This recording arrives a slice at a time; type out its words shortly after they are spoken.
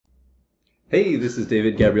Hey, this is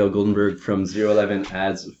David Gabriel Goldenberg from 011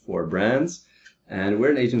 Ads for Brands, and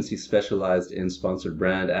we're an agency specialized in sponsored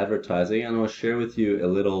brand advertising, and I want to share with you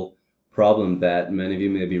a little problem that many of you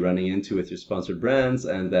may be running into with your sponsored brands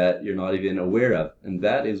and that you're not even aware of, and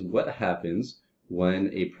that is what happens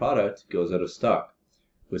when a product goes out of stock.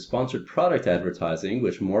 With sponsored product advertising,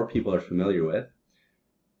 which more people are familiar with,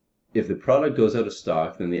 if the product goes out of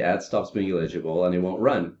stock, then the ad stops being eligible and it won't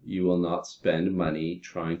run. You will not spend money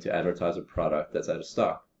trying to advertise a product that's out of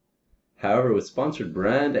stock. However, with sponsored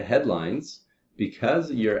brand headlines, because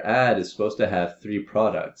your ad is supposed to have 3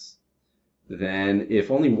 products, then if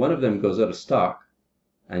only one of them goes out of stock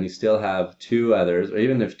and you still have 2 others, or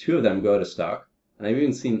even if 2 of them go out of stock, and I've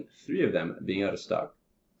even seen 3 of them being out of stock,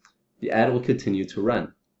 the ad will continue to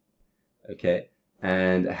run. Okay?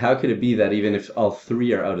 And how could it be that even if all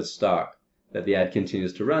 3 are out of stock, that the ad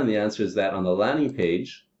continues to run? The answer is that on the landing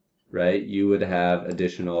page, right, you would have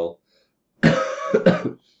additional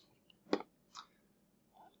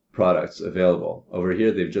products available. Over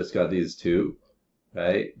here, they've just got these 2,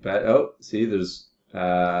 right? But, oh, see, there's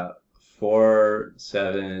 4,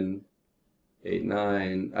 7, 8,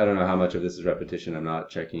 9. I don't know how much of this is repetition. I'm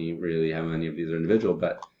not checking really how many of these are individual,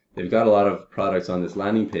 but they've got a lot of products on this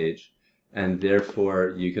landing page. And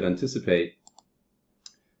therefore, you could anticipate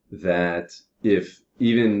that if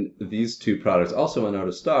even these 2 products also went out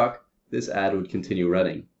of stock, this ad would continue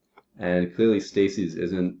running. And clearly, Stacy's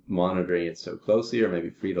isn't monitoring it so closely, or maybe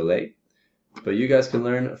Frito-Lay. But you guys can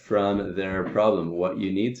learn from their problem. What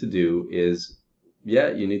you need to do is,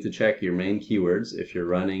 you need to check your main keywords if you're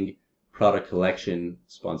running product collection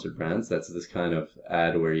sponsored brands. That's this kind of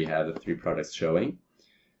ad where you have the 3 products showing.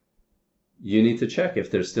 You need to check if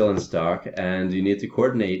they're still in stock, and you need to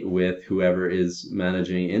coordinate with whoever is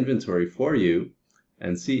managing inventory for you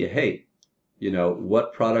and see, hey,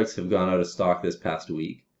 what products have gone out of stock this past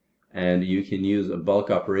week, and you can use a bulk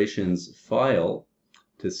operations file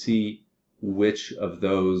to see which of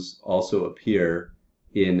those also appear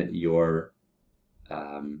in your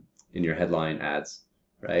headline ads,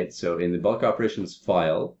 right? So in the bulk operations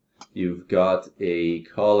file, you've got a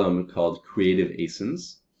column called Creative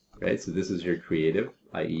ASINs. Right, so this is your creative,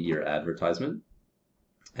 i.e. your advertisement.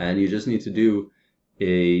 And you just need to do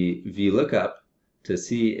a VLOOKUP to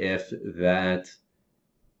see if that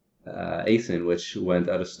ASIN, which went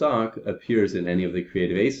out of stock, appears in any of the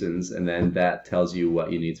creative ASINs, and then that tells you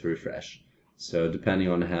what you need to refresh. So depending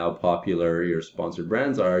on how popular your sponsored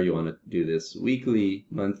brands are, you want to do this weekly,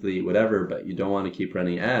 monthly, whatever, but you don't want to keep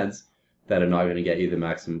running ads that are not going to get you the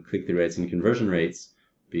maximum click-through rates and conversion rates,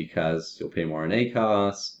 because you'll pay more on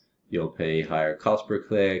ACoS, you'll pay higher cost per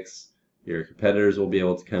clicks, your competitors will be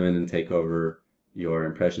able to come in and take over your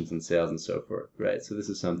impressions and sales and so forth, right? So this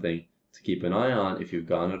is something to keep an eye on. If you've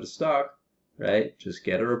gone out of stock, right, just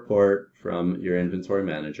get a report from your inventory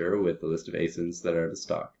manager with the list of ASINs that are out of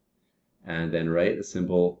stock, and then write a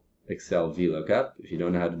simple Excel VLOOKUP. If you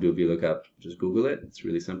don't know how to do a VLOOKUP, just Google it. It's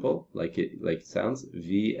really simple, like it sounds,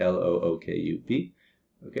 VLOOKUP.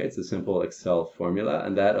 Okay, it's a simple Excel formula,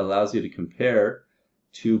 and that allows you to compare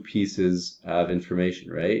 2 pieces of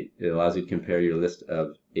information, right? It allows you to compare your list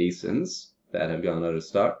of ASINs that have gone out of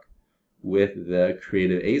stock with the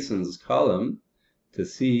creative ASINs column to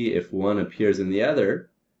see if one appears in the other,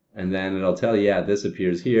 and then it'll tell you, yeah, this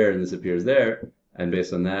appears here and this appears there, and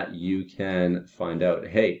based on that, you can find out,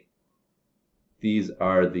 hey, these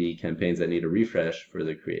are the campaigns that need a refresh for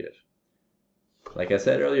the creative. Like I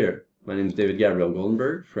said earlier, my name is David Gabriel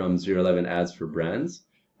Goldenberg from 011 Ads for Brands,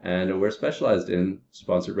 and we're specialized in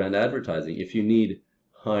sponsored brand advertising. If you need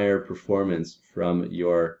higher performance from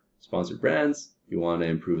your sponsored brands, you want to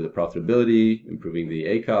improve the profitability, improving the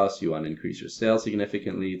ACoS, you want to increase your sales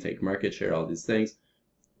significantly, take market share, all these things,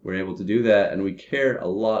 we're able to do that, and we care a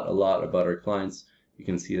lot about our clients. You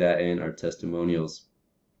can see that in our testimonials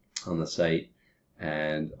on the site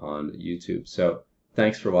and on YouTube. So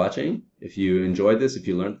thanks for watching. If you enjoyed this, if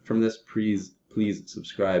you learned from this, please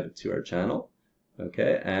subscribe to our channel.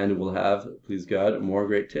 Okay, and we'll have, please God, more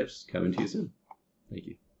great tips coming to you soon. Thank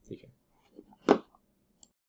you.